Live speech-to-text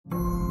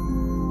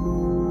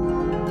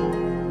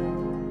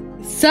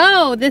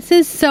So, this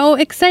is so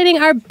exciting.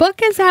 Our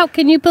book is out.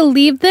 Can you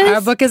believe this?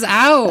 Our book is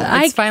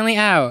out. It's finally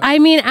out. I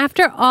mean,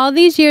 after all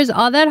these years,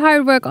 all that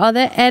hard work, all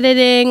that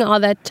editing, all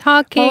that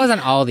talking. Well, it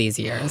wasn't all these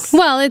years.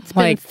 Well, it's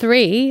been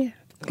 3.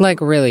 Like,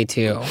 really,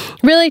 2.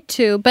 Really,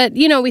 2. But,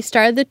 we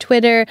started the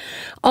Twitter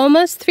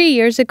almost 3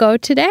 years ago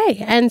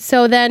today. And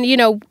so then,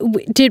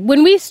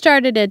 when we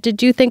started it,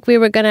 did you think we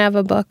were going to have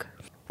a book?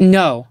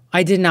 No,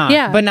 I did not.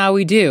 Yeah. But now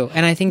we do.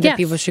 And I think that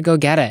people should go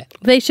get it.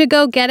 They should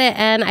go get it.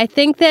 And I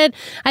think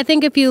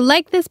if you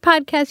like this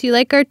podcast, you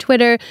like our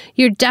Twitter,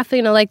 you're definitely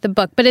going to like the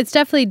book. But it's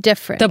definitely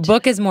different. The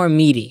book is more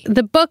meaty.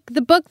 The book,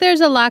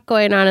 there's a lot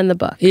going on in the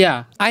book.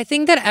 Yeah. I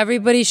think that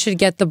everybody should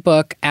get the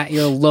book at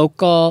your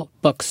local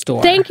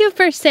bookstore. Thank you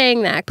for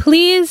saying that.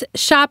 Please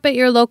shop at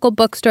your local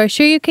bookstore.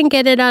 Sure, you can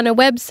get it on a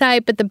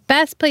website, but the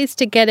best place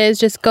to get it is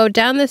just go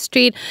down the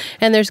street,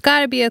 and there's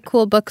got to be a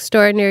cool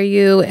bookstore near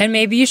you. And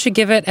maybe you should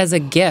give it as a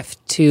gift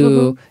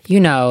to,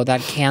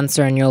 that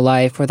Cancer in your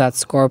life or that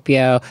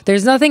Scorpio.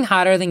 There's nothing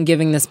hotter than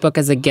giving this book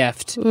as a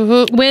gift.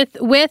 Mm-hmm.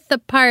 With the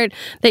part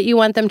that you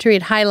want them to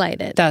read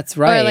highlighted. That's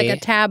right. Or like a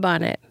tab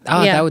on it.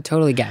 Oh, that would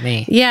totally get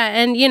me. Yeah,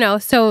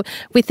 and so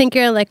we think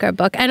you're going to like our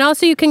book. And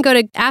also you can go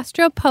to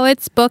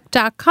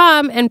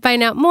astropoetsbook.com and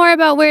find out more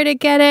about where to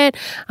get it.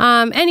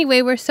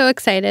 Anyway, we're so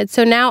excited.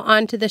 So now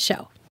on to the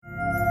show.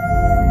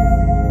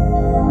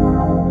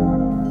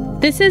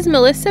 This is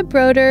Melissa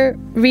Broder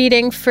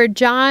reading For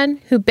John,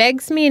 Who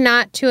Begs Me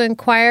Not to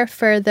Inquire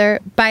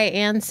Further by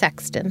Anne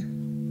Sexton.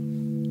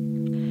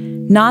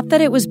 Not that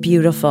it was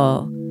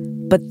beautiful,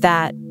 but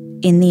that,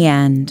 in the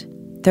end,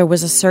 there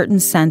was a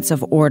certain sense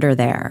of order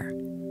there.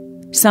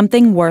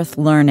 Something worth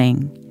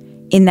learning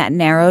in that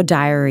narrow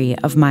diary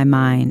of my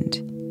mind,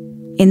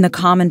 in the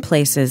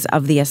commonplaces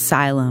of the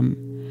asylum,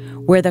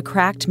 where the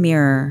cracked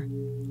mirror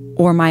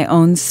or my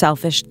own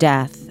selfish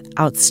death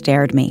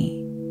outstared me.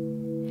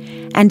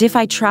 And if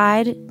I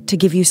tried to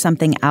give you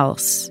something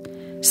else,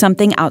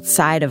 something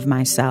outside of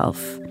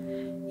myself,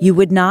 you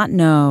would not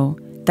know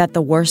that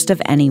the worst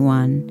of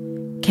anyone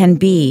can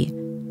be,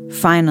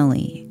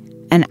 finally,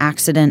 an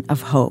accident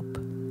of hope.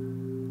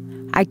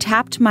 I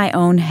tapped my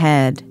own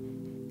head.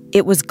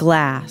 It was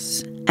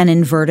glass, an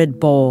inverted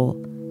bowl.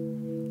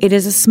 It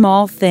is a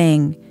small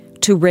thing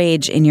to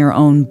rage in your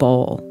own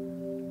bowl.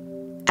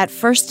 At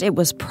first it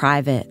was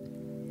private.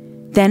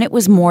 Then it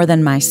was more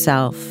than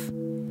myself.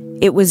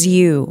 It was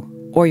you,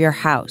 or your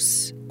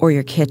house, or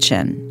your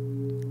kitchen.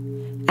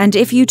 And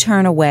if you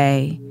turn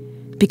away,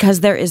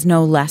 because there is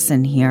no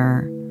lesson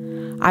here,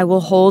 I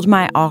will hold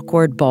my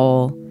awkward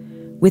bowl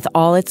with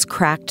all its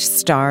cracked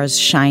stars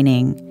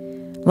shining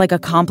like a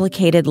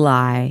complicated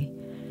lie,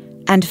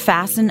 and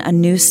fasten a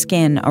new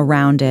skin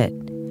around it,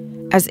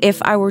 as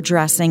if I were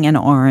dressing an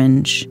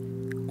orange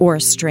or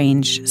a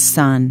strange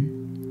sun.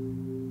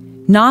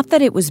 Not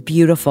that it was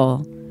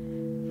beautiful,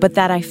 but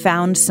that I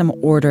found some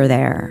order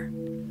there.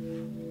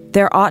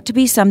 There ought to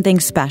be something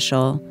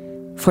special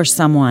for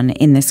someone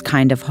in this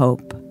kind of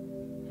hope.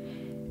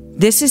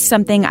 This is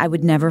something I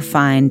would never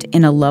find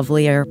in a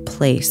lovelier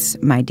place,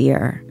 my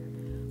dear.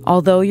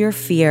 Although your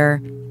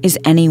fear is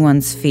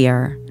anyone's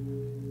fear,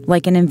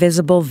 like an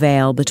invisible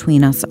veil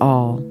between us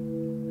all.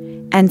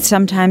 And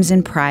sometimes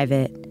in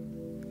private,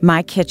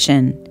 my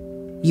kitchen,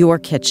 your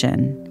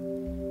kitchen,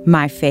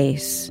 my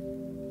face,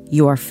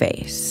 your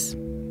face.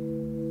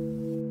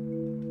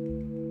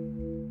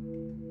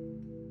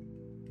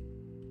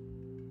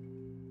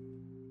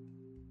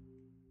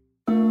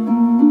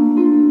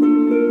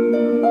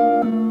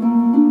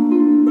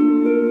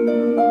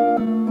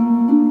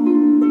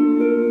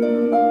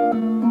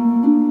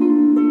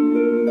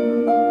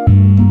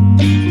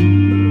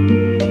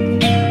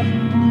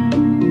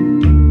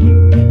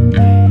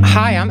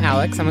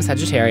 I'm a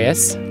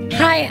Sagittarius.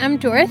 Hi, I'm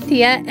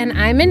Dorothea, and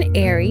I'm an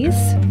Aries.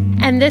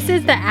 And this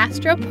is the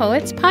Astro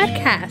Poets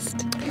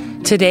Podcast.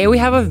 Today we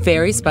have a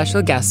very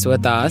special guest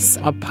with us,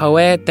 a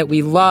poet that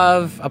we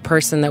love, a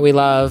person that we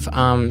love.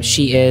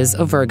 She is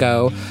a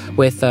Virgo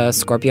with a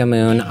Scorpio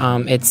moon.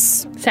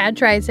 It's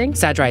Sag rising.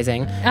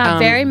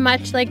 Very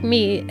much like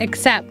me,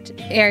 except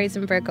Aries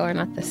and Virgo are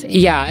not the same.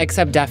 Yeah,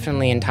 except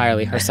definitely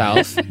entirely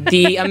herself.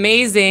 The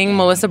amazing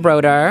Melissa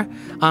Broder,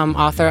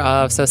 author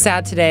of So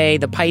Sad Today,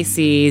 The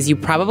Pisces. You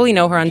probably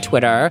know her on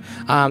Twitter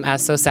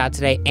as So Sad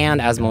Today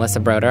and as Melissa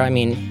Broder. I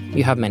mean,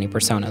 you have many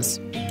personas.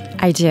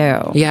 I do.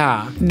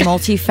 Yeah.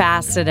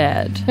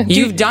 Multifaceted.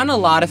 You've done a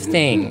lot of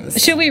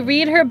things. Should we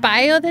read her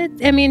bio?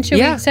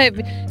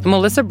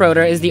 Melissa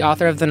Broder is the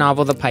author of the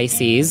novel The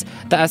Pisces,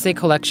 the essay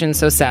collection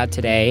So Sad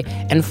Today,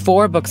 and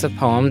 4 books of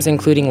poems,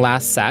 including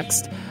Last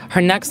Sext.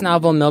 Her next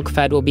novel, Milk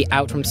Fed, will be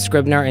out from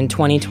Scribner in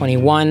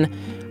 2021.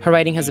 Her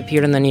writing has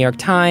appeared in the New York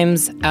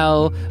Times,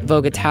 Elle,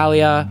 Vogue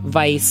Italia,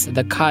 Vice,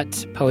 The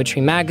Cut,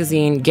 Poetry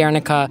Magazine,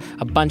 Guernica,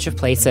 a bunch of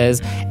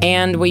places.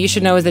 And what you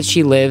should know is that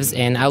she lives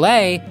in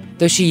LA,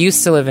 though she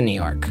used to live in New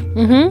York.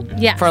 Mm-hmm.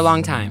 Yeah. For a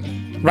long time.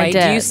 Right?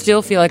 Do you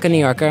still feel like a New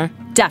Yorker?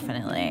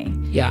 Definitely.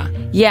 Yeah.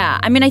 Yeah.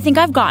 I mean, I think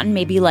I've gotten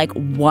maybe like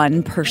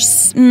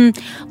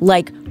 1%,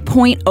 like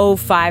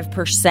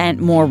 0.05%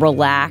 more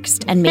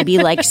relaxed and maybe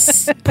like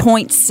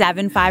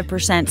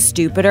 0.75%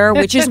 stupider,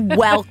 which is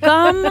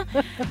welcome.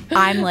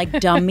 I'm like,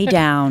 dumb me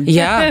down.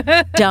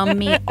 Yeah. Dumb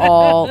me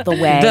all the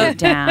way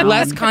down.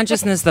 Less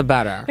consciousness, the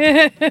better.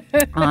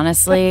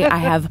 Honestly, I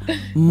have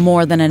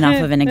more than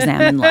enough of an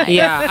examined life.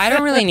 Yeah, I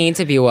don't really need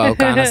to be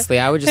woke, honestly.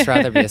 I would just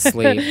rather be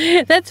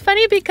asleep. That's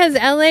funny because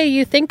LA,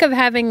 you think of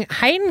having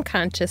heightened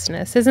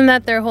consciousness. Isn't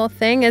that their whole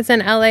thing?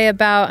 Isn't LA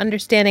about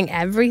understanding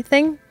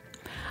everything?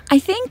 I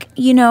think,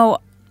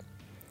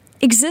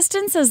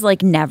 existence has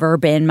like never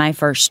been my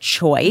first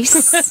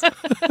choice.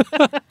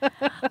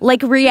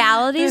 Like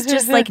reality's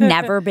just like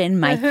never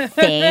been my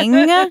thing.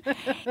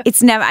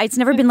 It's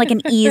never been like an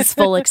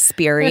easeful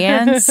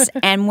experience.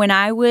 And when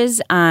I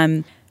was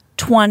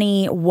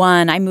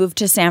 21, I moved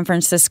to San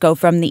Francisco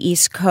from the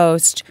East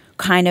Coast,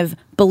 kind of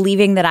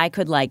believing that I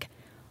could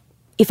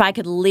if I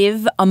could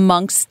live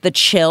amongst the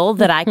chill,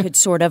 that I could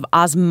sort of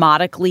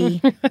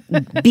osmotically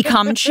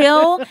become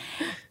chill.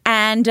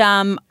 And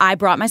I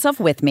brought myself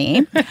with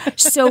me.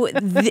 So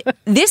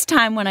this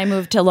time when I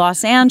moved to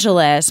Los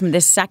Angeles,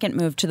 this second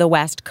move to the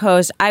West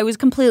Coast, I was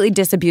completely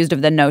disabused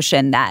of the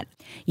notion that,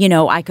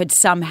 I could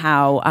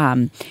somehow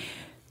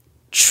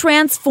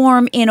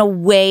transform in a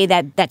way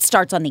that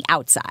starts on the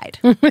outside.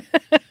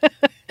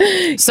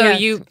 So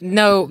yes.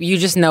 You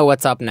just know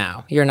what's up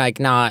now. You're like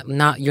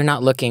you're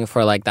not looking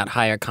for like that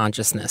higher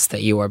consciousness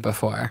that you were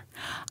before.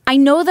 I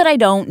know that I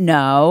don't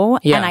know.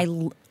 Yeah. And I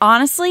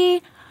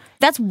honestly,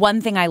 that's one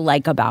thing I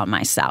like about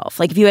myself.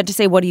 Like if you had to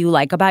say, what do you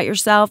like about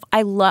yourself?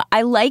 I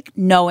like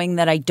knowing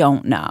that I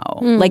don't know.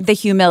 Like the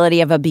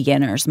humility of a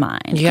beginner's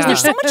mind. Yeah.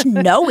 Because there's so much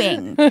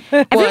knowing.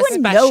 Well,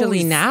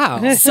 especially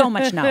now. So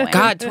much knowing.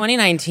 God,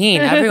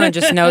 2019, everyone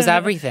just knows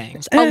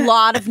everything. A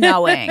lot of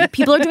knowing.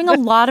 People are doing a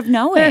lot of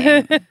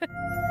knowing.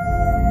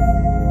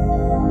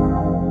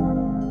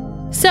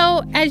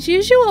 So, as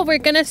usual, we're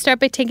going to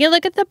start by taking a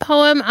look at the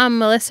poem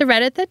Melissa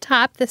read at the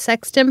top, the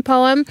Sexton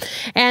poem.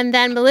 And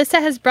then Melissa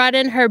has brought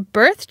in her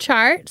birth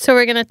chart. So,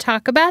 we're going to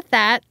talk about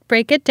that,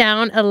 break it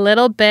down a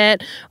little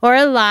bit or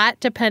a lot,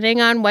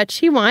 depending on what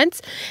she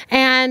wants.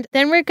 And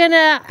then we're going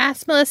to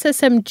ask Melissa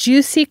some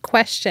juicy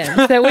questions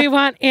that we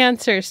want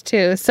answers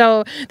to.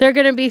 So, they're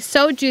going to be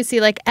so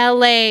juicy, like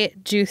LA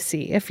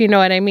juicy, if you know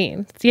what I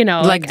mean.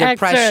 Like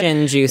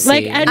depression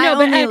juicy. I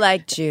only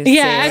like juicy.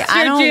 Yeah,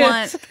 I don't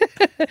want...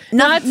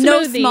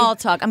 No small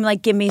talk. I'm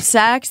like, give me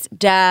sex,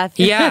 death,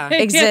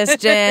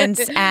 existence,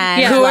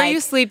 and who are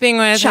you sleeping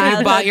with? Have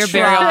you bought your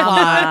burial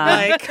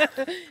plot?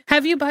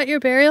 Have you bought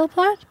your burial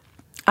plot?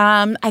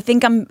 I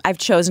think I've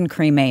chosen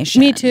cremation.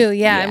 Me too.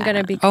 Yeah, I'm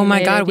gonna be. Oh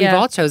my God, we've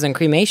all chosen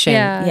cremation.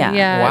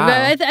 Yeah. Wow.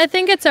 But I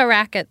think it's a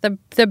racket.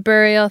 The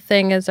burial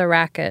thing is a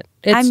racket.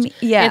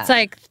 It's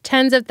like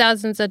tens of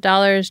thousands of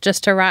dollars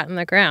just to rot in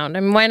the ground. I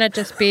mean, why not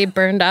just be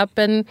burned up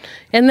and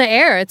in the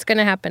air? It's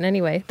gonna happen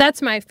anyway.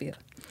 That's my view.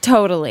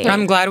 Totally.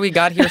 I'm glad we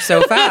got here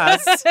so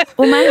fast.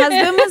 Well, my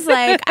husband was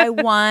like,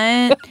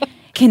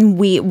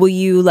 will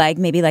you like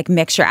maybe like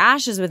mix your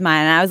ashes with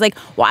mine? And I was like,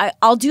 well,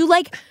 I'll do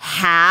like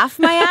half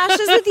my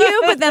ashes with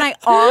you, but then I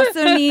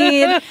also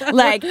need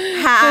like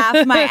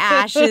half my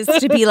ashes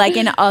to be like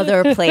in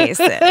other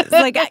places.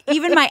 Like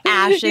even my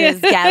ashes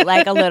get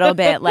like a little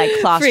bit like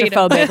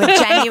claustrophobic with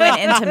genuine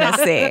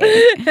intimacy,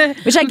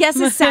 which I guess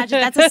is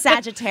that's a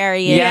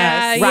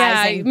Sagittarius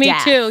rising me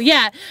death. too.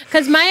 Yeah,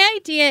 because my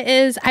idea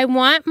is I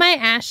want my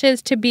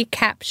ashes to be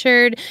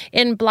captured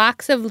in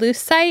blocks of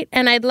lucite,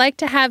 and I'd like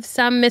to have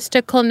some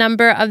mystical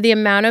number of the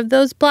amount of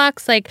those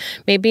blocks, like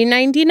maybe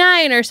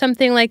 99 or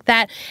something like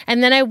that.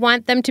 And then I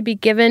want them to be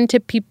given to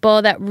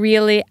people that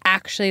really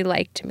actually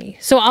liked me.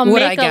 So I'll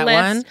make a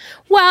list. One?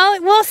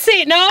 Well, we'll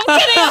see. No, I'm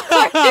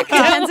kidding.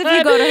 Depends if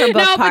you go to her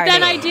book party. No, but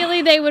then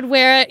ideally they would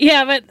wear it.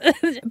 Yeah, but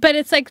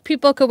it's like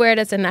people could wear it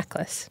as a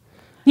necklace.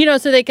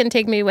 So they can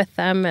take me with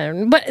them,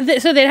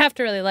 so they'd have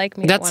to really like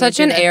me. That's such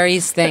an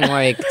Aries thing,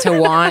 like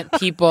to want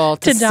people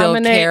to still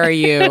carry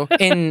you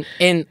in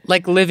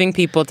like living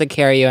people to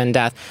carry you in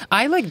death.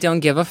 I don't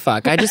give a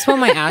fuck. I just want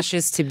my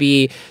ashes to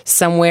be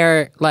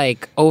somewhere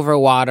like over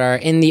water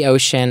in the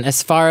ocean,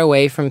 as far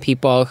away from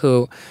people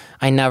who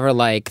I never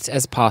liked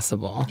as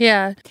possible.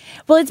 Yeah.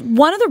 Well, it's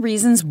one of the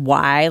reasons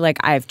why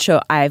I've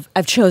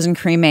chosen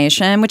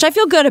cremation, which I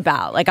feel good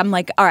about. Like I'm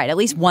like, all right, at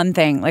least one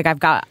thing. Like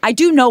I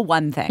do know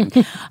one thing.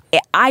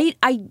 I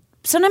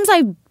sometimes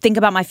I think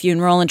about my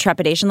funeral in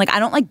trepidation. Like I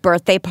don't like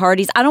birthday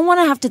parties. I don't want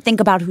to have to think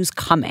about who's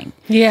coming.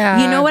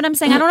 Yeah. You know what I'm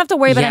saying? I don't have to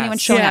worry about anyone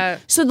showing up.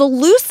 So the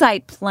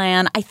lucite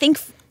plan, I think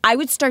I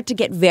would start to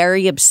get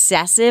very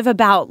obsessive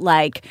about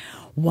like,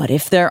 what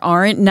if there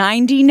aren't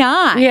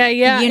 99?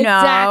 Yeah,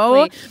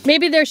 exactly.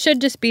 Maybe there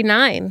should just be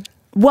 9.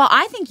 Well,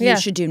 I think you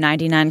should do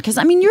 99 because,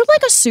 I mean, you're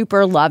like a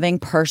super loving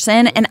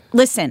person. And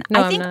listen,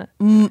 no, I think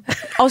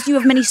also you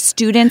have many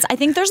students. I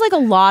think there's like a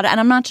lot,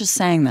 and I'm not just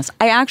saying this.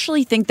 I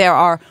actually think there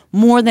are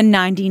more than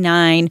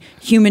 99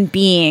 human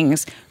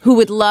beings who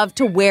would love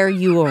to wear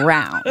you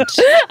around.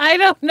 I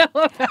don't know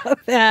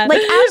about that.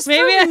 Like, as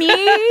for me...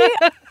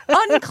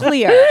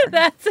 Unclear.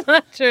 That's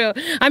not true.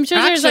 I'm sure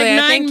there's Actually, like 9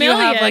 I think million.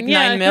 you have like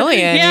 9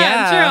 million.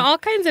 Yeah, I'm sure all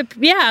kinds of,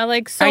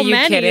 like so Are you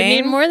many. kidding? You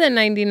need more than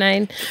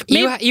 99.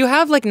 You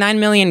have like 9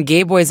 million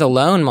gay boys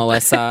alone,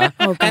 Melissa.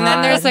 Oh, and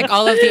then there's like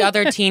all of the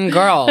other teen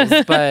girls.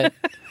 But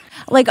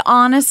Like,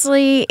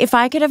 honestly, if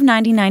I could have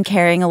 99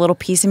 carrying a little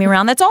piece of me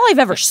around, that's all I've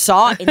ever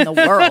saw in the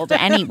world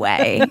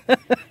anyway.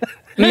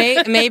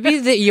 maybe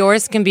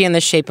yours can be in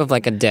the shape of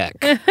like a dick.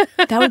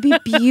 That would be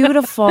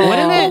beautiful. Wouldn't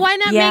it? Well,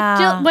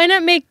 why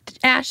not make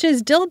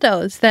Ash's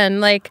dildos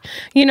then? Like,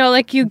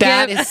 like you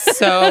That give... is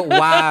so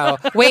wow.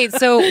 Wait,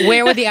 so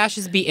where would the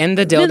ashes be in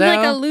the dildo? It's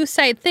like a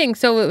lucite thing,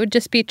 so it would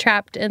just be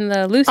trapped in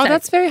the lucite. Oh,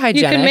 that's very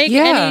hygienic. You can make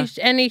Yeah.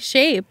 any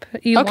shape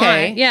you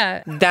want.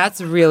 Yeah.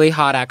 That's really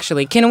hot,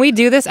 actually. Can we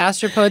do this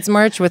Astropods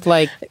merch with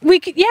like... We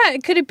could,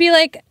 could it be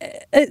like,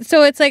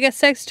 so it's like a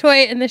sex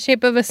toy in the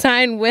shape of a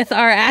sign with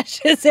our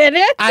ashes in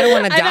it? I don't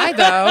want to die,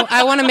 though.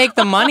 I want to make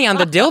the money on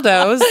the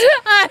dildos.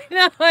 I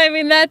know. I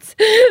mean, that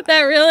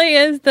really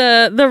is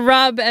the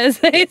rub, as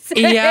they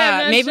say.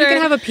 Yeah, maybe we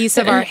can have a piece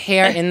of our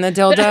hair in the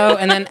dildo,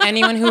 and then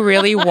anyone who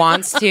really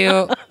wants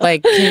to,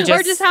 like, can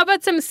just... Or just how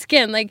about some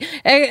skin, like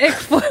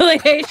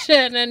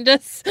exfoliation, and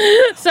just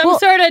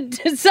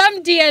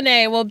some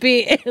DNA will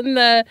be in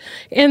the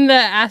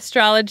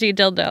astrology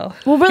dildo.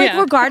 Well,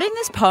 regarding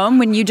this poem,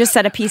 when you just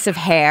said a piece of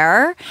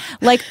hair,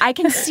 like, I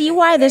can see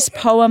why this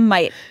poem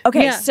might...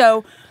 Okay, so...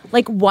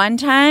 Like, one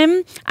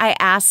time, I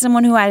asked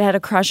someone who I'd had a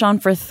crush on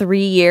for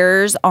 3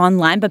 years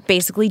online, but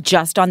basically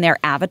just on their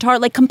avatar,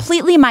 like,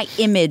 completely my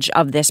image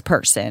of this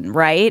person,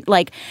 right?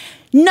 Like,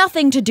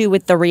 nothing to do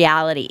with the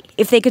reality.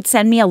 If they could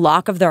send me a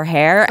lock of their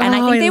hair, and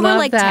I think they were,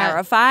 like,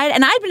 terrified.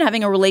 And I'd been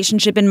having a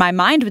relationship in my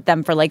mind with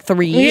them for, like,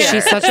 3 years.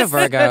 She's such a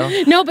Virgo.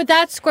 No, but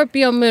that's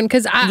Scorpio moon,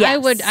 because I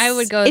would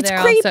go it's there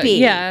creepy. also.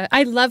 Yeah,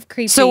 I love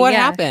creepy. So what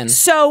happened?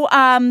 So,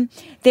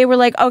 they were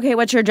like, okay,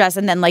 what's your address?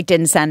 And then, like,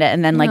 didn't send it,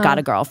 and then, like, got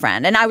a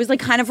girlfriend. And I was, like,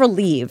 kind of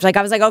relieved. Like,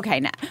 I was like, okay,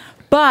 now.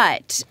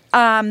 But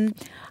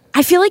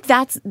I feel like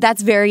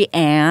that's very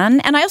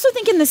Anne. And I also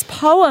think in this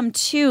poem,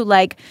 too,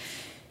 like,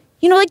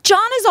 like,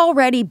 John is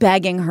already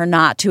begging her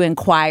not to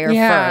inquire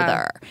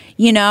further,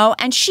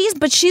 and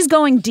she's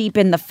going deep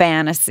in the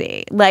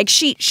fantasy. Like,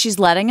 she's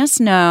letting us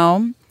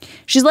know.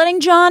 She's letting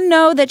John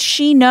know that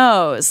she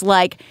knows,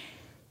 like,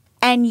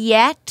 and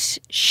yet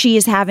she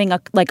is having a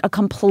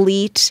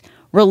complete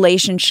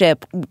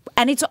relationship,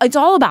 and it's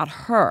all about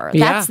her.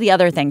 Yeah. That's the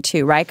other thing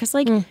too, right? Because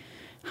like,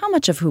 how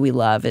much of who we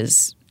love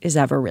is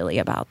ever really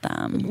about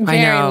them?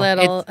 Very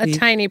little, a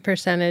tiny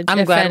percentage.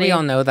 I'm glad we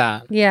all know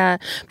that. Yeah.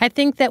 I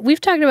think that we've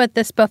talked about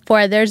this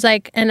before. There's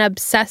like an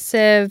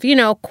obsessive,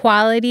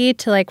 quality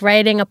to like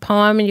writing a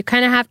poem, and you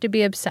kind of have to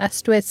be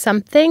obsessed with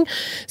something.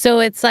 So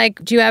it's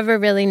like, do you ever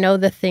really know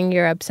the thing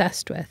you're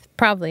obsessed with?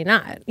 Probably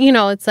not.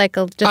 It's like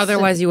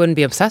Otherwise, you wouldn't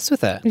be obsessed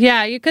with it.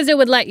 Yeah, because it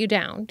would let you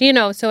down,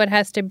 so it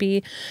has to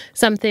be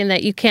something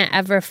that you can't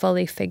ever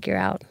fully figure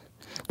out.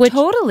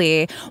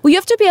 Totally. Well, you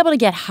have to be able to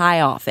get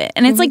high off it.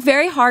 And it's like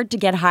very hard to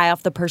get high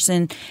off the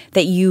person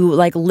that you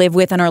like live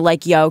with and are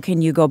like, yo,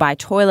 can you go buy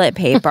toilet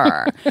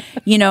paper?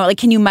 Like,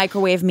 can you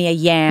microwave me a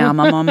yam?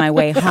 I'm on my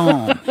way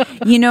home.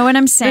 You know what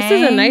I'm saying?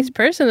 This is a nice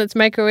person that's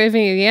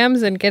microwaving you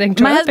yams and getting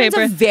toilet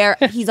paper.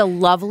 He's a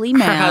lovely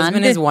man. Her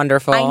husband is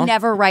wonderful. I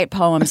never write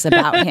poems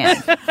about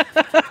him.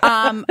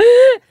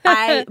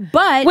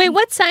 Wait,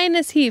 what sign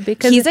is he?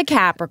 Because he's a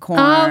Capricorn.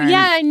 Oh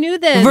yeah, I knew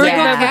this. Virgo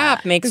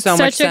Cap makes so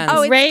much sense.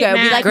 Oh, it's great good.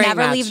 match. We like Great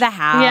never match. leave the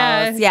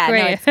house. Yeah, No,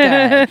 great.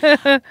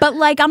 it's good. But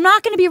like, I'm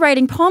not going to be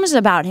writing poems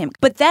about him.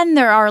 But then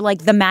there are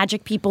like the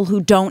magic people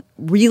who don't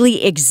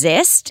really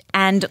exist,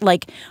 and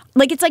like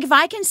it's like if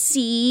I can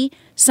see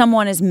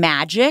someone as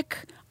magic,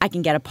 I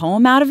can get a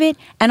poem out of it,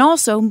 and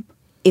also,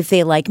 if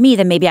they like me,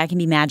 then maybe I can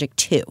be magic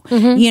too.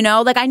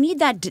 Like I need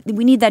that.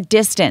 We need that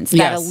distance,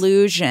 that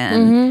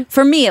illusion,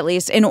 for me at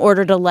least, in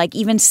order to like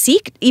even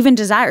seek, even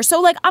desire. So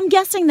like, I'm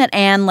guessing that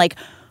Anne like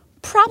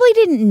probably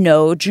didn't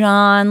know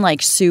John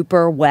like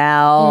super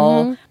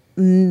well.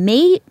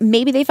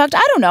 Maybe they fucked.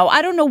 I don't know.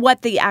 I don't know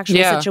what the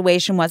actual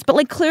situation was, but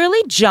like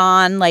clearly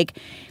John like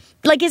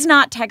is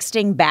not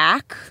texting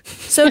back,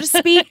 so to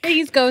speak.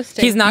 He's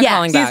ghosting. He's not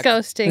calling back. He's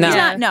ghosting. No. He's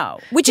not. No,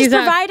 which is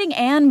providing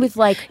Anne with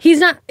like He's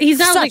not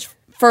such like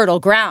fertile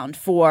ground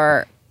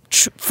for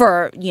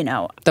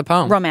the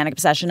poem, romantic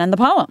obsession, and the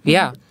poem.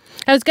 Yeah.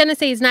 I was gonna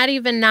say he's not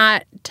even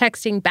not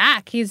texting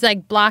back. He's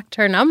like blocked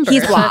her number.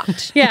 He's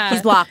blocked.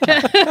 He's blocked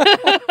her.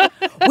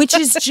 Which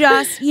is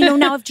just,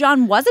 now if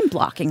John wasn't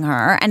blocking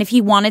her and if he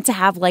wanted to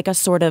have like a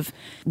sort of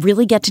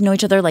really get to know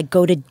each other, like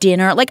go to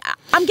dinner, like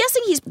I'm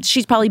guessing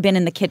she's probably been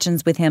in the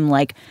kitchens with him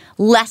like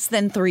less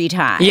than 3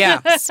 times. Yeah.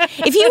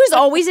 If he was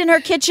always in her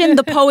kitchen,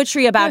 the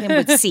poetry about him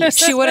would cease.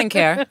 She wouldn't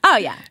care. Oh,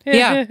 yeah.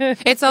 Yeah.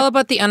 It's all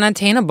about the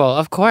unattainable,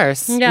 of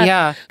course.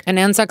 Yeah. And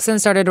Anne Sexton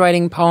started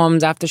writing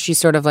poems after she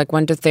sort of like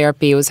went to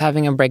therapy, was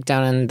having a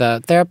breakdown, and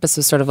the therapist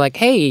was sort of like,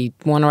 hey,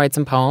 want to write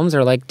some poems?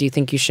 Or like, do you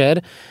think you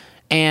should?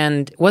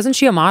 And wasn't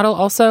she a model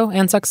also,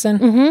 Anne Sexton?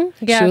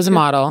 Mm-hmm. Yeah, she was a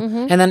model.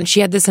 And then she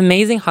had this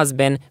amazing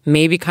husband,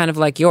 maybe kind of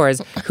like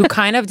yours, who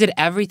kind of did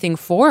everything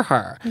for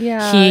her.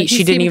 Yeah,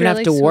 She didn't even have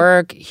really to sweet.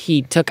 work.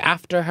 He took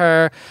after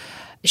her.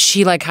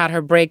 She like had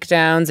her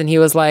breakdowns and he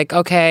was like,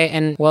 okay.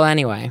 And well,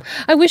 anyway.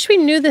 I wish we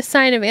knew the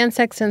sign of Anne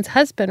Sexton's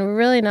husband. We're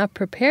really not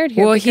prepared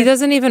here. Well, he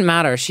doesn't even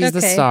matter. She's the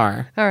Okay.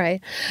 star. All right.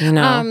 You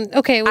know?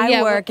 Okay. Well,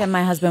 I work and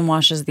my husband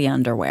washes the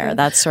underwear.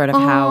 That's sort of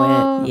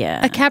how it,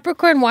 yeah. A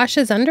Capricorn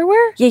washes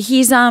underwear? Yeah,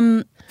 he's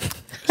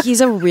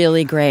a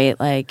really great,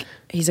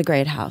 he's a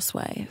great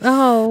housewife.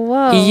 Oh,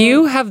 whoa.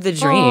 You have the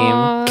dream.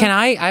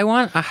 I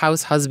want a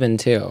house husband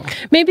too.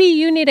 Maybe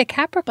you need a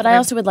Capricorn. But I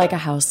also would like a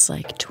house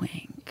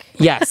twink.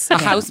 Yes, a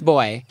house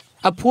boy.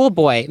 A pool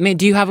boy. I mean,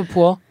 do you have a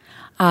pool?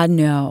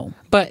 No.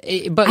 But I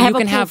you have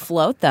can a have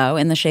float, though,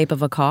 in the shape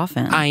of a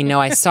coffin. I know.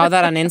 I saw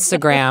that on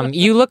Instagram.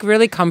 You look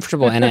really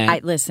comfortable in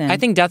it. Listen. I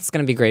think death's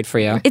going to be great for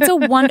you. It's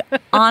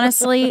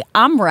honestly,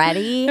 I'm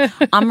ready.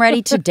 I'm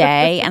ready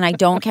today, and I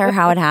don't care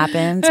how it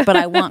happens, but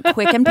I want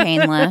quick and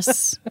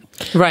painless.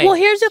 Right. Well,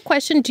 here's a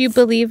question. Do you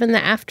believe in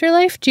the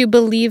afterlife? Do you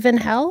believe in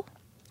hell?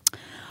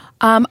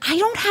 I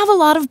don't have a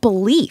lot of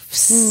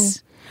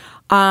beliefs.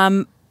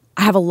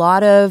 I have a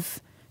lot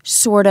of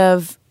sort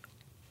of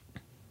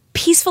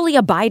peacefully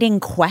abiding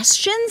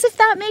questions, if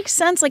that makes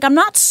sense. Like, I'm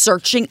not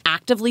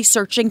actively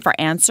searching for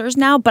answers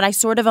now, but I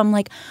sort of, I'm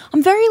living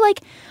in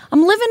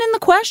the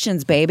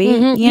questions, baby.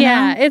 You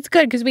know? It's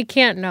good because we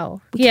can't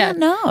know. We can't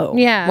know.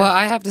 Yeah. Well,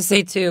 I have to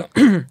say too.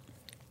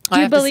 do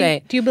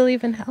you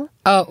believe in hell?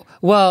 Oh,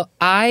 well,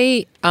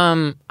 I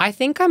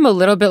think I'm a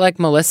little bit like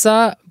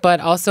Melissa, but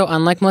also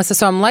unlike Melissa.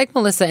 So I'm like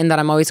Melissa in that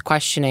I'm always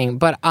questioning,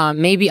 but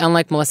maybe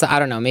unlike Melissa, I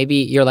don't know, maybe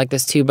you're like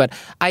this too, but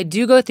I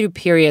do go through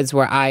periods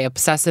where I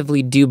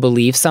obsessively do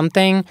believe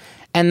something.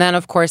 And then,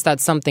 of course,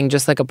 that's something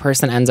just like a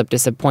person ends up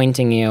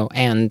disappointing you,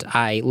 and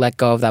I let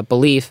go of that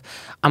belief.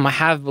 I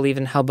have believed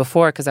in hell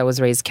before because I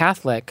was raised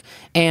Catholic,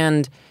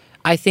 and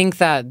I think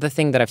that the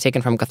thing that I've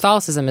taken from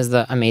Catholicism is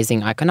the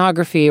amazing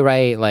iconography,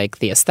 right? Like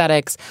the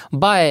aesthetics.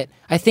 But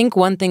I think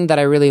one thing that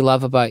I really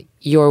love about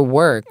your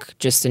work,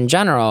 just in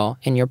general,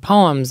 in your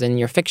poems and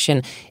your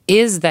fiction,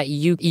 is that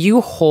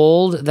you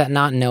hold that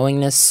not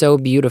knowingness so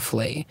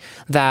beautifully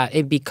that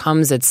it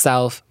becomes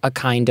itself a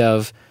kind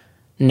of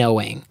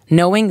knowing.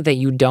 Knowing that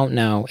you don't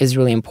know is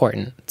really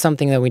important.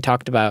 Something that we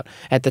talked about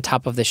at the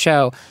top of the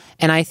show.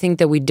 And I think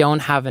that we don't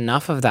have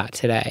enough of that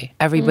today.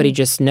 Everybody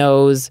just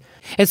knows.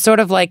 It's sort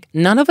of like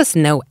none of us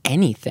know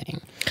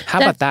anything. How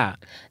about that?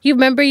 You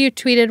remember you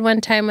tweeted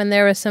one time when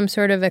there was some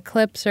sort of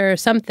eclipse or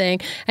something,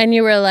 and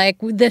you were like,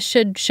 this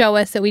should show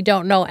us that we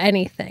don't know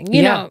anything.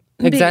 You know,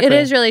 exactly. It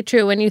is really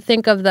true. When you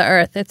think of the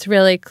Earth, it's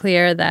really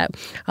clear that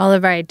all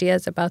of our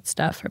ideas about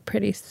stuff are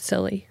pretty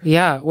silly.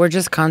 Yeah, we're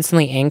just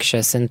constantly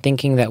anxious and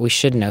thinking that we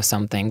should know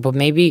something. But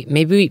maybe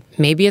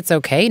it's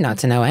okay not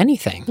to know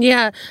anything.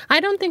 Yeah, I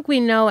don't think we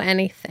know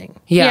anything.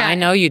 Yeah, I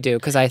know you do,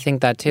 because I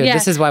think that too. Yeah.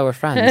 This is why we're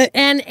friends.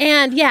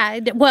 And yeah,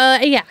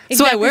 well, yeah.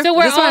 Exactly. This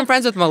is why I'm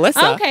friends with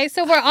Melissa. Okay,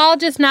 so we're all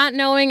just not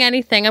knowing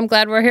anything. I'm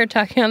glad we're here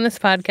talking on this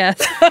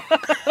podcast.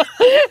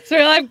 So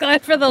I'm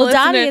glad for the listener.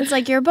 Dottie, it's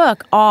like your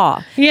book,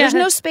 Awe. Yeah. There's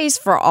no space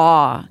for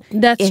awe.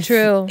 That's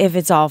true. If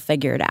it's all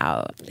figured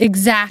out.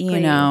 Exactly. You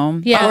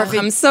know? Yeah. Oh,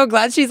 I'm so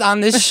glad she's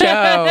on this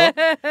show.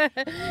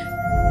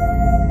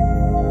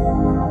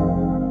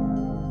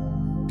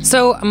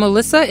 So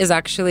Melissa is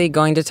actually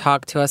going to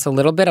talk to us a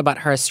little bit about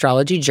her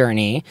astrology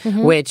journey,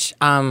 which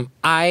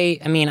I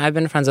mean, I've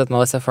been friends with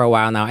Melissa for a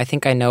while now. I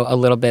think I know a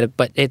little bit,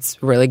 but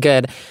it's really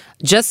good.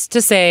 Just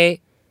to say,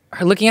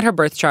 looking at her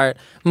birth chart,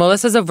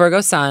 Melissa's a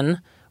Virgo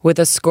sun with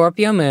a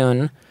Scorpio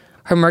moon.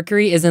 Her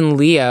Mercury is in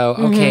Leo.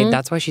 Okay,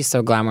 that's why she's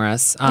so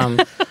glamorous.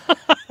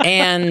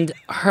 And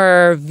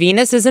her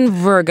Venus is in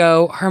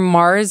Virgo. Her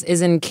Mars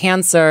is in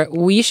Cancer.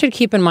 We should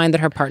keep in mind that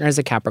her partner is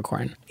a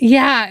Capricorn.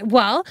 Yeah,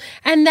 well,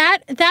 and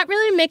that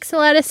really makes a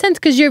lot of sense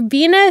because your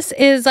Venus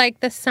is like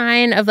the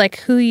sign of like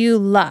who you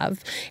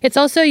love. It's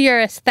also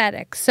your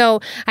aesthetic. So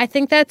I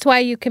think that's why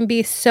you can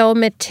be so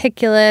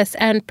meticulous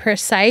and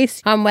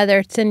precise on whether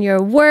it's in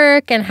your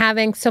work and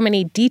having so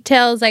many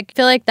details. Like, I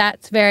feel like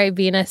that's very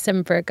Venus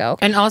and Virgo.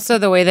 And also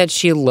the way that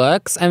she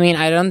looks. I mean,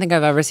 I don't think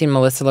I've ever seen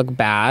Melissa look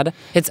bad.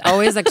 It's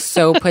always like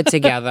so put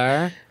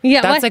together.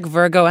 Yeah, that's like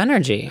Virgo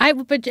energy.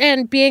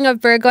 And being a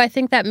Virgo, I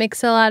think that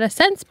makes a lot of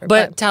sense.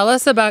 But tell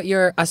us about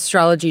your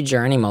astrology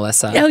journey,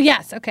 Melissa. Oh,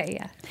 yes. Okay,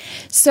 yeah.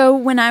 So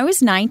when I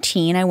was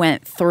 19, I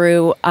went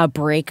through a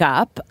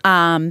breakup.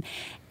 And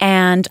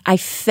I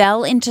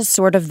fell into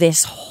sort of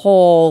this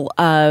hole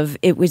of,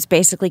 it was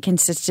basically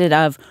consisted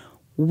of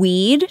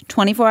weed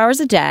 24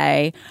 hours a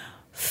day,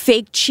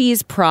 fake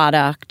cheese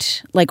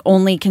product, like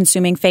only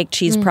consuming fake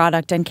cheese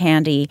product and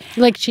candy.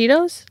 Like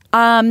Cheetos?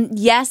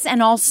 Yes,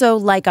 and also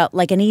like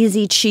an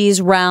easy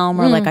cheese realm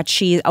or like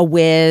a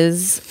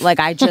whiz. Like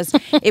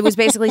it was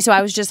basically, so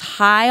I was just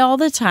high all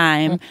the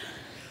time.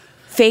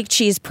 fake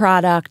cheese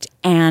product,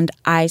 and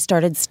I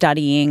started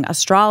studying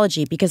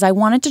astrology because I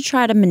wanted to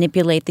try to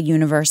manipulate the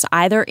universe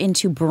either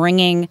into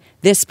bringing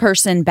this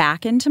person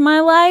back into my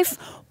life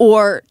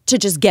or to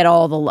just get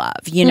all the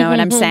love. You know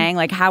what I'm saying?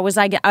 Like, how was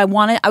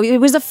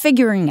it was a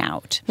figuring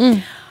out.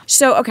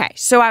 So, okay.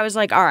 So I was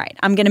like, all right,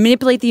 I'm going to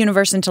manipulate the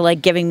universe into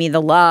like giving me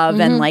the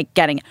love and like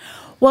getting it.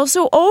 Well,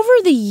 so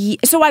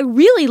so I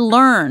really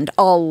learned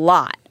a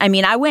lot. I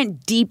mean, I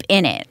went deep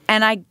in it,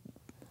 and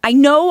I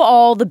know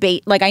all the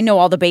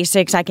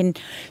basics.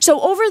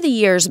 So over the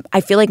years,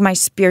 I feel like my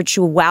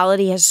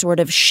spirituality has sort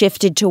of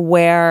shifted to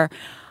where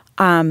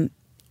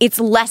it's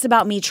less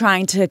about me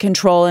trying to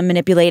control and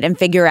manipulate and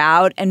figure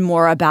out, and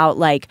more about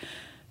like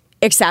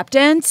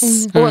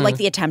acceptance or like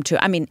the attempt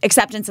to. I mean,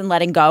 acceptance and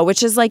letting go,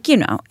 which is like,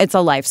 it's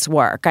a life's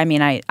work. I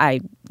mean,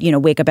 I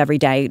wake up every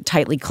day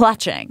tightly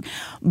clutching.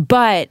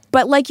 But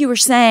like you were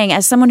saying,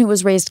 as someone who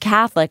was raised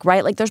Catholic,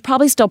 right? Like there's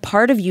probably still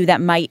part of you that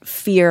might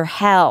fear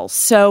hell.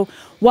 So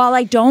while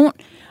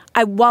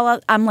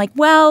I'm like,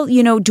 well,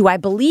 do I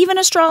believe in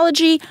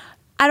astrology?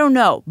 I don't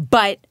know.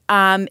 But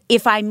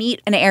if I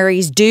meet an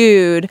Aries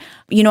dude,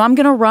 I'm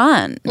going to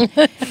run. I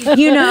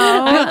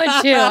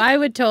would too. I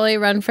would totally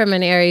run from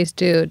an Aries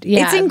dude.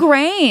 Yeah. It's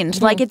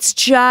ingrained. Like it's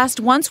just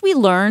once we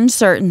learn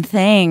certain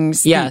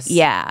things. Yes.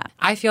 Yeah.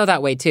 I feel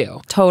that way too.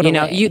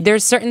 Totally.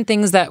 There's certain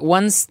things that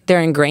once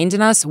they're ingrained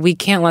in us, we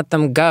can't let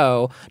them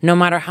go, no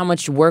matter how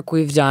much work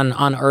we've done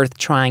on Earth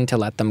trying to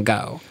let them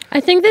go. I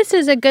think this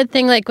is a good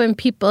thing, like when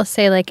people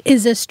say, like,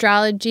 is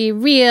astrology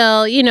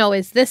real?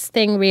 Is this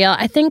thing real?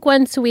 I think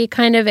once we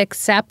kind of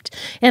accept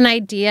an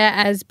idea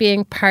as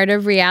being part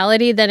of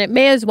reality, then it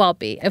may as well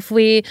be. If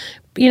we,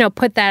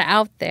 put that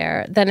out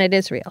there, then it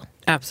is real.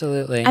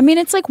 Absolutely. I mean,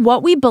 it's like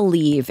what we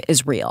believe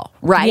is real,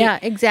 right? Yeah,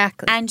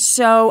 exactly. And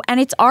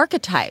it's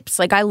archetypes.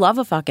 Like, I love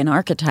a fucking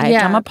archetype.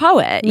 Yeah. I'm a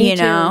poet, Me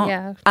too,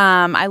 yeah.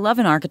 I love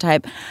an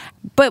archetype.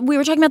 But we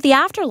were talking about the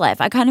afterlife.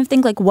 I kind of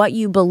think like what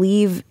you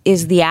believe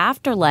is the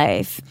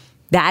afterlife.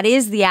 That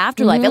is the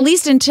afterlife, at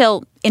least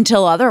until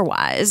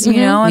otherwise,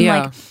 And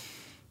like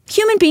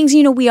human beings,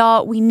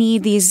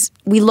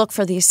 we look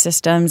for these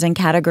systems and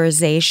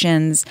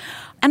categorizations.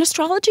 And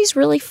astrology is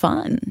really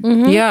fun.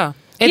 Yeah.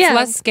 It's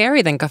less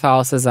scary than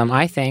Catholicism,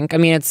 I think. I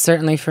mean, it's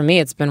certainly for me,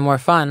 it's been more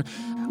fun.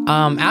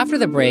 After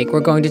the break, we're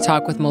going to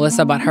talk with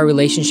Melissa about her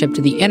relationship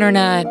to the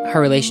internet,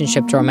 her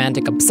relationship to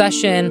romantic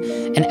obsession,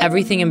 and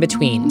everything in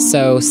between.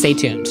 So stay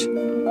tuned.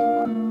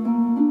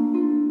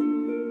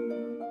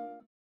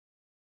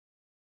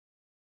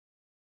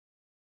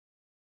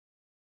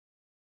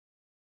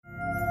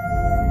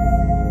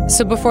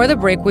 So before the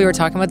break, we were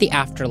talking about the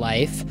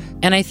afterlife,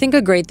 and I think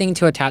a great thing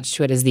to attach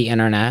to it is the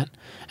internet.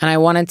 And I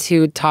wanted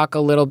to talk a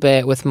little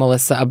bit with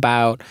Melissa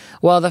about,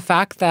 well, the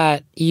fact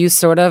that you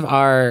sort of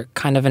are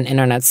kind of an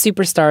internet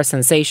superstar,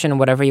 sensation,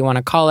 whatever you want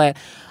to call it.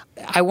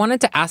 I wanted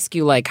to ask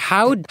you, like,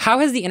 how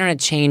has the internet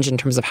changed in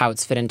terms of how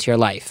it's fit into your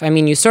life? I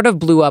mean, you sort of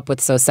blew up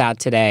with So Sad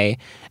Today,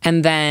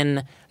 and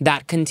then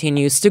that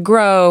continues to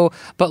grow.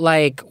 But,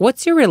 like,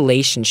 what's your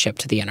relationship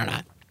to the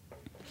internet?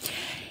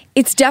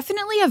 It's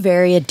definitely a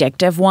very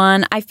addictive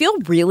one. I feel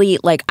really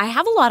like I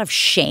have a lot of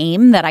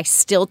shame that I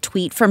still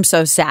tweet from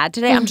So Sad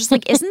Today. I'm just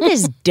like, isn't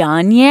this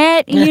done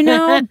yet?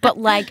 But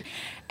like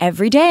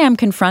every day I'm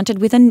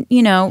confronted with I'm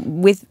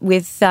like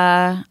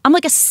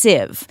a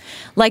sieve.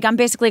 Like I'm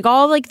basically like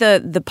all like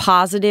the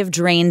positive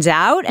drains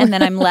out, and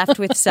then I'm left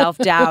with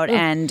self-doubt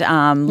and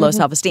low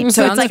self-esteem.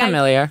 So Sounds it's like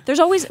familiar. There's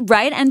always,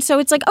 right? And so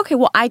it's like, okay,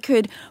 well, I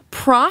could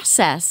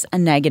process a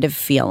negative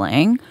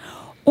feeling,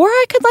 or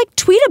I could like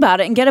tweet about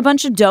it and get a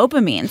bunch of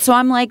dopamine. So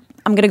I'm like,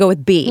 I'm going to go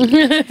with B,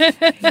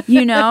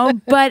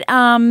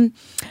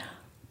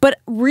 But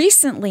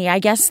recently, I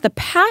guess the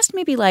past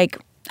maybe like,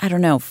 I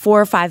don't know, 4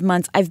 or 5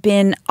 months,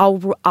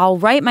 I'll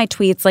write my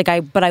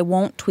tweets but I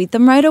won't tweet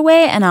them right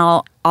away, and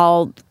I'll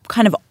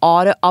kind of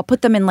I'll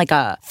put them in like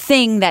a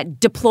thing that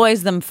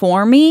deploys them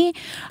for me,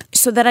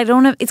 so that I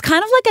don't have. It's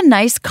kind of like a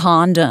nice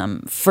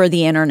condom for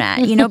the internet,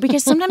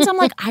 because sometimes I'm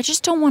like, I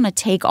just don't want to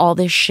take all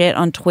this shit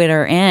on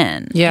Twitter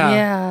in.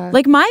 Yeah.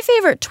 Like my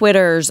favorite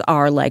Twitters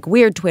are like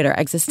weird Twitter,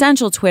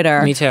 existential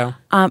Twitter. Me too.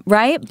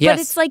 Right? Yes.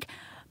 But it's like.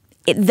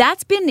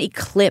 That's been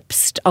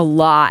eclipsed a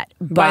lot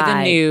by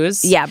the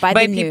news. Yeah, by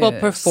the people news.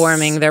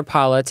 performing their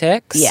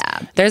politics. Yeah.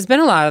 There's been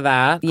a lot of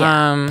that.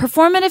 Yeah.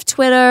 Performative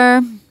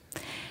Twitter.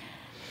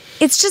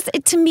 It's just,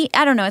 to me,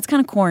 I don't know, it's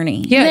kind of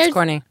corny. Yeah, it's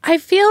corny. I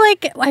feel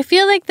like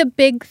the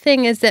big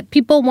thing is that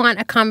people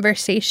want a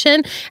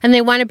conversation and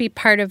they want to be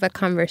part of a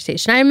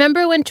conversation. I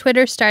remember when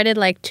Twitter started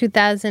like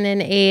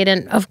 2008,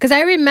 and because I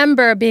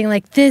remember being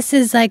like, this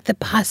is like the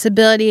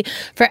possibility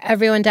for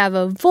everyone to have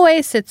a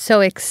voice. It's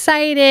so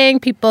exciting.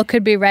 People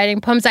could be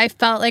writing poems. I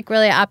felt like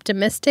really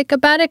optimistic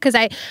about it because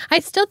I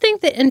still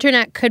think the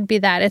internet could be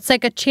that. It's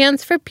like a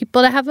chance for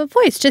people to have a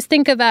voice. Just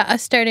think about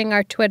us starting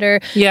our Twitter.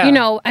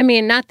 Yeah. I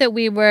mean, not that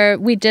we were or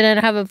we didn't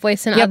have a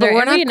voice in other but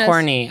we're arenas. not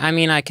corny. I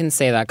mean, I can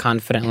say that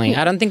confidently.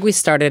 I don't think we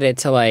started it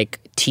to like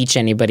teach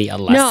anybody a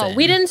lesson. No,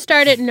 we didn't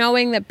start it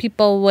knowing that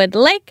people would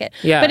like it.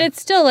 Yeah. But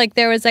it's still like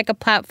there was like a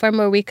platform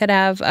where we could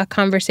have a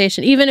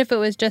conversation, even if it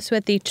was just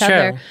with each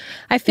other.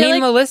 I feel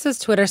like Melissa's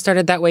Twitter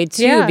started that way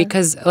too,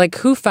 because like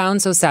who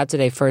found So Sad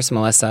Today first,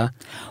 Melissa?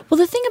 Well,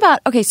 the thing about,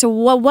 so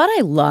what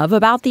I love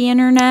about the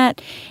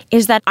internet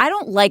is that I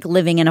don't like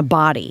living in a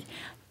body.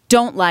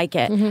 Don't like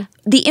it. Mm-hmm.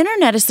 The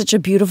internet is such a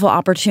beautiful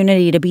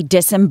opportunity to be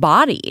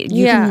disembodied.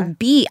 You can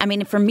be, I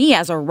mean, for me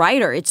as a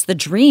writer, it's the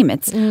dream.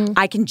 It's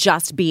I can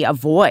just be a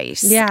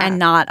voice and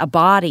not a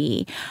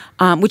body,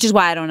 which is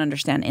why I don't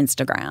understand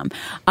Instagram.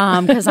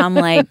 Because I'm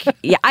like,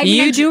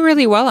 you do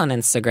really well on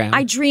Instagram.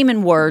 I dream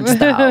in words,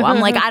 though. I'm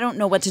like, I don't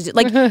know what to do.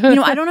 Like,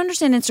 I don't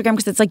understand Instagram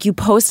because it's like you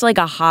post like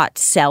a hot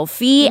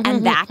selfie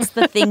and that's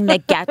the thing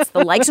that gets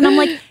the likes. And I'm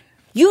like,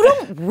 you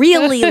don't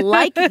really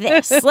like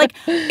this. Like,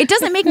 it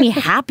doesn't make me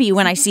happy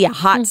when I see a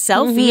hot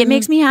selfie. It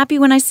makes me happy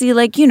when I see,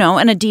 like, an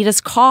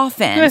Adidas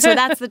coffin. So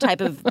that's the type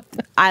of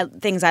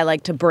things I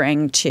like to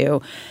bring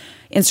to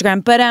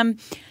Instagram.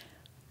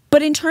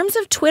 But in terms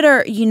of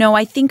Twitter,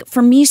 I think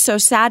for me, So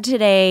Sad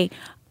Today,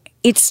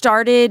 it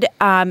started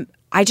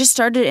I just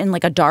started in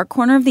like a dark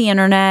corner of the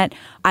internet.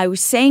 I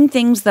was saying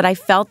things that I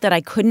felt that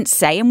I couldn't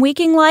say in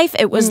waking life.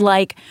 It was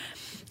like,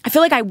 I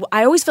feel like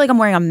I always feel like I'm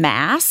wearing a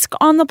mask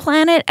on the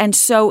planet. And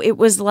so it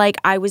was like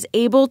I was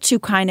able to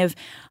kind of,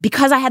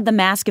 because I had the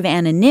mask of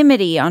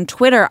anonymity on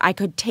Twitter, I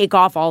could take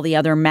off all the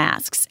other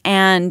masks.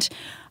 And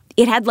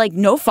it had like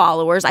no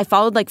followers. I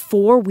followed like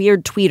 4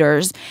 weird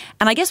tweeters.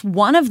 And I guess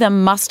one of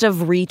them must have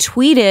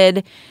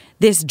retweeted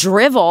this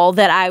drivel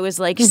that I was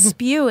like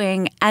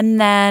spewing.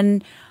 And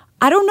then,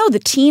 I don't know,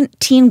 the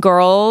teen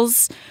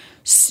girls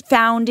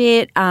found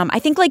it. I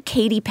think like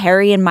Katy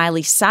Perry and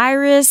Miley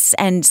Cyrus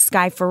and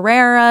Sky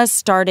Ferreira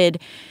started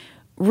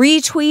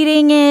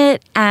retweeting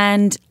it.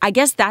 And I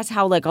guess that's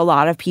how like a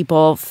lot of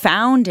people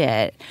found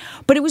it.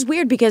 But it was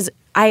weird because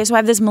I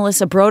have this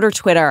Melissa Broder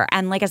Twitter,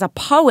 and like as a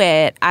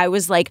poet, I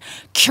was like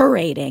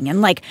curating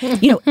and like,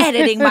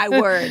 editing my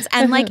words.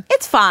 And like,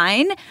 it's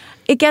fine.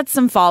 It gets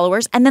some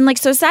followers. And then like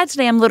So Sad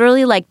Today, I'm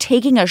literally like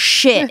taking a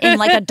shit in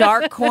like a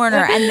dark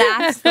corner. And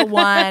that's the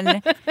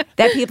one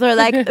that people are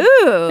like,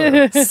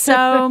 ooh.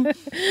 So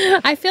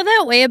I feel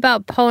that way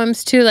about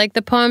poems too. Like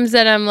the poems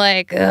that I'm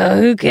like,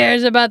 who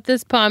cares about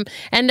this poem,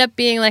 end up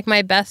being like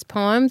my best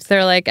poems.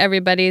 They're like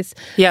everybody's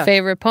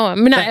favorite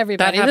poem. Not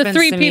everybody. The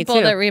 3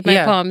 people that read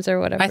my poems or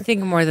whatever. I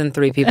think more than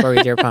 3 people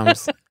read your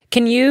poems.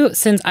 Can you,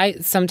 since I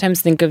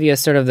sometimes think of you as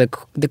sort of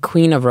the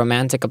queen of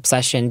romantic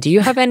obsession, do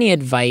you have any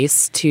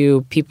advice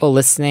to people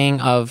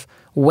listening of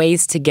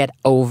ways to get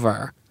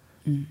over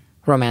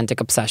romantic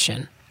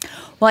obsession?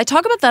 Well, I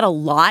talk about that a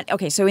lot.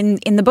 Okay, so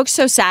in the book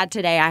So Sad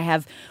Today, I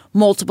have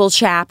multiple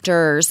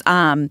chapters.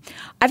 I've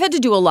had to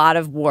do a lot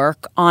of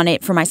work on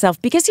it for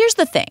myself because here's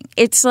the thing.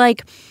 It's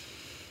like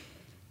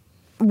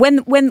when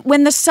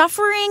the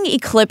suffering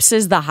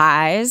eclipses the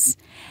highs,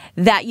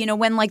 that,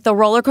 when like the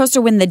roller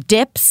coaster, when the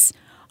dips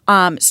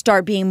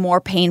start being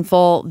more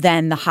painful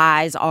than the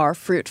highs are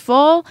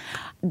fruitful,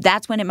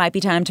 that's when it might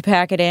be time to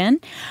pack it in.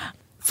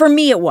 For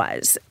me, it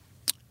was.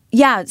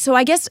 Yeah, so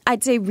I guess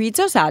I'd say read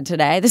So Sad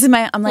Today. This is the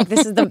plug.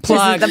 This is the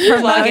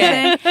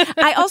promotion.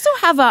 I also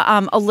have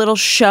a little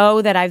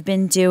show that I've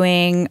been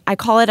doing. I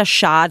call it a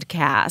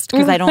shodcast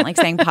because I don't like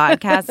saying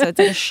podcast, so it's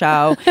like a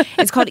show.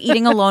 It's called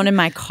Eating Alone in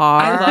My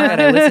Car. I love it.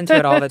 I listen to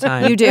it all the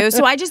time. You do?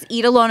 So I just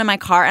eat alone in my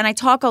car, and I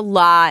talk a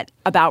lot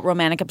about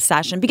romantic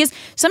obsession because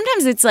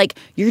sometimes it's like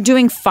you're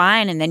doing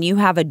fine and then you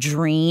have a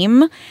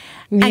dream.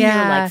 And you're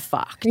like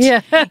fucked.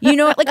 Yeah.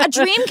 Like a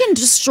dream can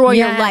destroy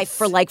your life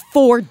for like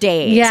 4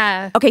 days.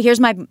 Yeah. Okay,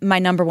 here's my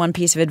number one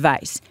piece of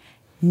advice.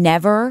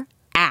 Never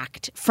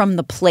act from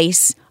the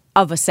place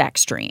of a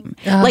sex dream.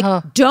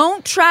 Like,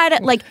 don't try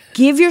to, like,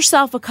 give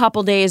yourself a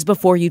couple days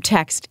before you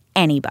text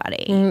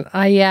anybody.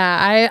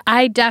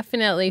 I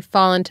definitely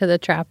fall into the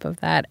trap of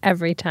that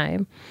every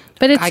time.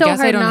 But it's so hard not to. I guess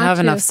I don't have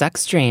enough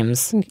sex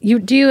dreams. You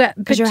do,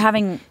 because you're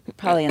having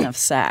probably enough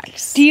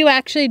sex. Do you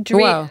actually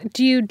dream? Well,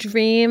 do you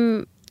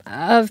dream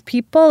of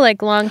people,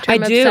 like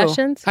long-term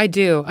obsessions? I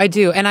do.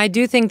 And I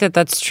do think that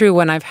that's true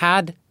when I've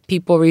had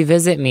people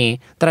revisit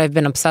me that I've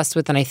been obsessed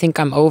with and I think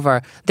I'm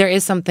over. There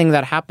is something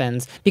that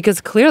happens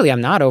because clearly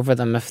I'm not over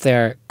them if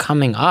they're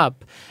coming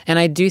up. And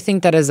I do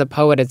think that as a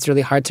poet, it's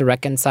really hard to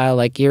reconcile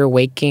like your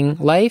waking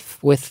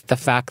life with the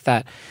fact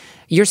that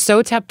you're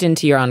so tapped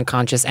into your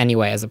unconscious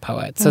anyway as a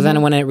poet. So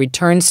then when it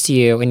returns to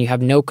you and you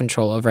have no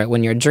control over it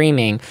when you're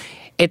dreaming,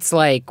 it's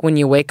like when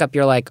you wake up,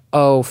 you're like,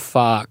 oh,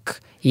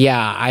 fuck.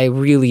 Yeah, I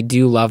really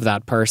do love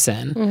that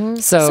person.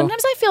 So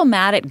sometimes I feel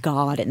mad at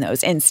God in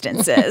those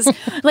instances.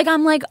 Like,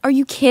 I'm like, are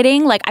you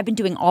kidding? Like, I've been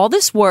doing all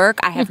this work.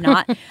 I have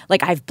not,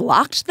 like, I've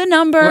blocked the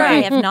number.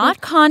 Right. I have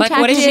not contacted.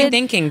 Like, what is she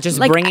thinking? Just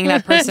like, bringing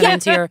that person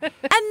into your...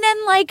 And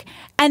then, like,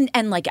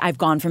 and like, I've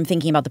gone from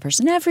thinking about the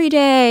person every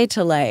day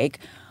to, like,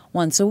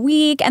 once a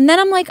week. And then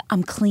I'm like,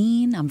 I'm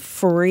clean. I'm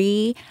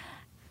free.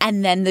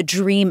 And then the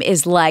dream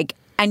is like,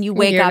 and you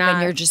wake up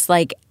and you're just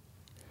like,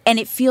 And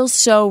it feels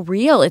so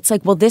real. It's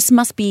like, well, this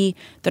must be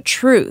the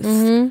truth.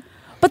 Mm-hmm.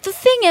 But the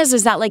thing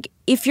is that, like,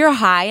 if you're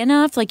high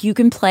enough, like, you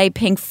can play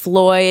Pink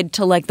Floyd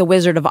to, like, The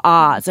Wizard of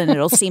Oz, and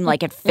it'll seem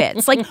like it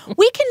fits. Like,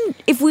 we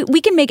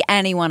can make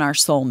anyone our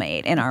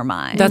soulmate in our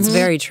mind. That's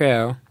very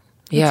true.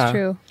 Yeah. It's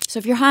true. So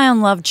if you're high on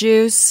love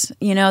juice,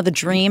 you know, the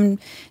dream,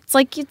 it's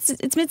like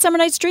it's Midsummer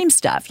Night's Dream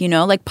stuff, you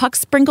know? Like, Puck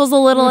sprinkles a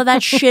little of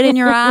that shit in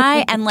your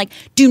eye, and, like,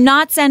 do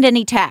not send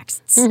any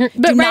texts.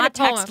 Do not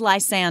text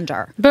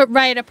Lysander. But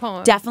write a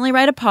poem. Definitely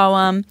write a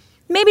poem.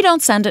 Maybe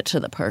don't send it to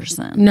the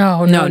person.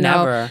 No,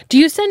 never. Do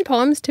you send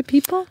poems to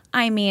people?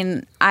 I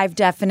mean, I've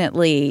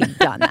definitely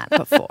done that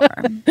before.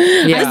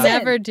 Yeah.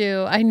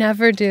 I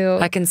never do.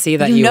 I can see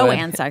that you know would.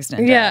 Anne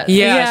Sexton did.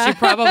 Yeah, she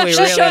probably She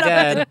really showed up did.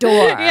 at the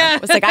door. Yeah.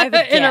 It was like, I have a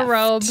gift. In a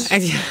robe.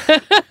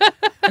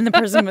 And the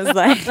person was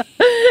like,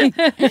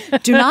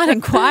 do not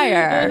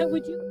inquire.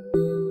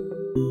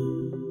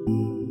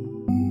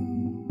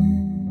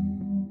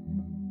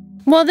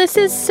 Well, this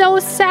is so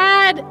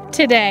sad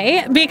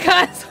today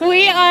because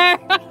we are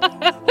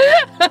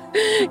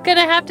going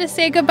to have to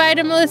say goodbye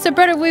to Melissa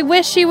Broder. We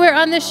wish she were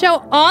on the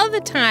show all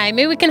the time.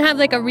 Maybe we can have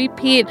like a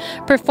repeat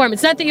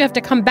performance. Not that you have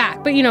to come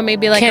back, but, you know,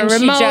 maybe like a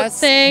remote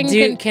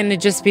thing. Can it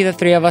just be the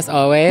three of us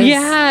always?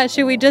 Yeah.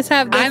 Should we just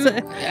have this?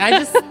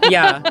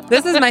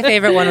 This is my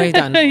favorite one we've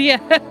done. Yeah.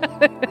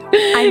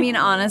 I mean,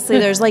 honestly,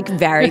 there's like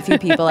very few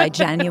people I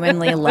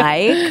genuinely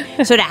like.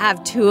 So to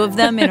have two of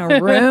them in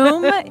a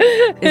room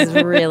is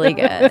really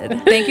good.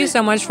 Thank you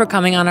so much for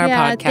coming on our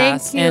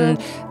podcast. And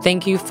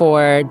thank you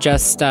for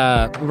just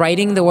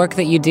writing the work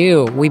that you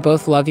do. We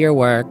both love your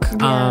work.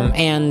 Yeah.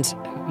 And,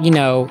 you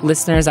know,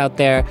 listeners out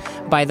there,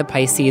 buy the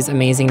Pisces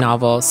amazing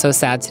novel, So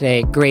Sad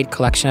Today. Great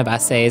collection of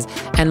essays.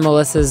 And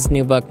Melissa's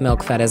new book,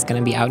 Milk Fed, is going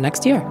to be out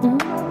next year.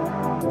 Mm-hmm.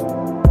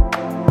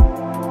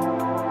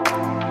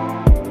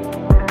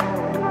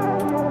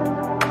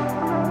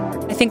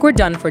 I think we're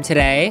done for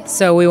today.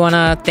 So we want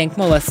to thank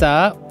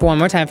Melissa one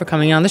more time for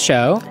coming on the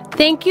show.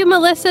 Thank you,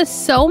 Melissa,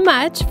 so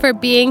much for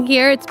being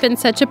here. It's been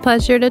such a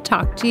pleasure to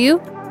talk to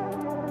you.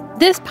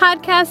 This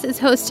podcast is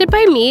hosted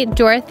by me,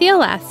 Dorothy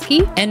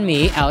Alasky. And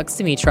me, Alex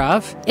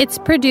Dimitrov. It's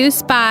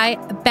produced by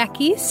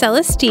Becky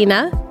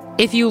Celestina.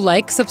 If you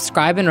like,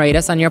 subscribe and rate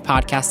us on your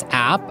podcast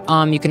app.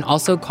 You can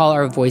also call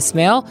our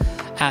voicemail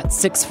at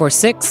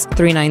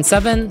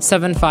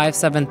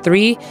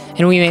 646-397-7573,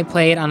 and we may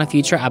play it on a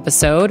future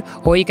episode.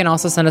 Or you can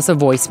also send us a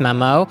voice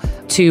memo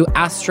to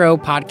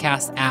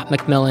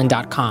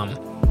astropodcast@macmillan.com.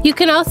 You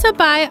can also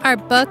buy our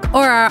book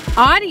or our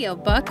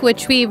audiobook,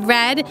 which we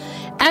read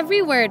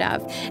every word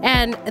of.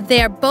 And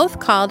they're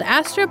both called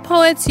Astro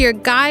Poets, Your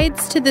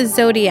Guides to the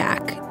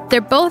Zodiac. They're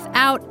both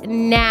out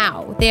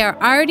now. They are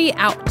already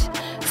out.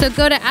 So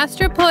go to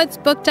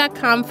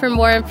astropoetsbook.com for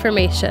more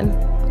information.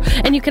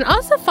 And you can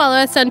also follow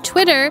us on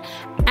Twitter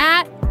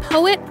at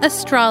Poet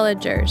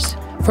Astrologers.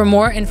 For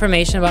more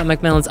information about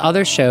Macmillan's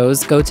other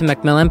shows, go to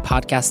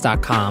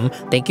macmillanpodcast.com.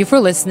 Thank you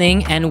for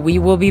listening, and we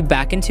will be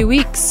back in 2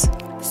 weeks.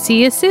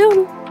 See you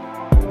soon.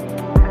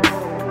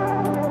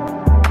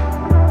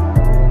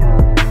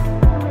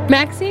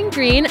 Maxine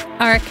Green,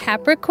 our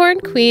Capricorn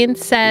queen,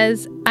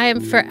 says, I am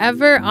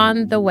forever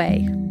on the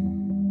way.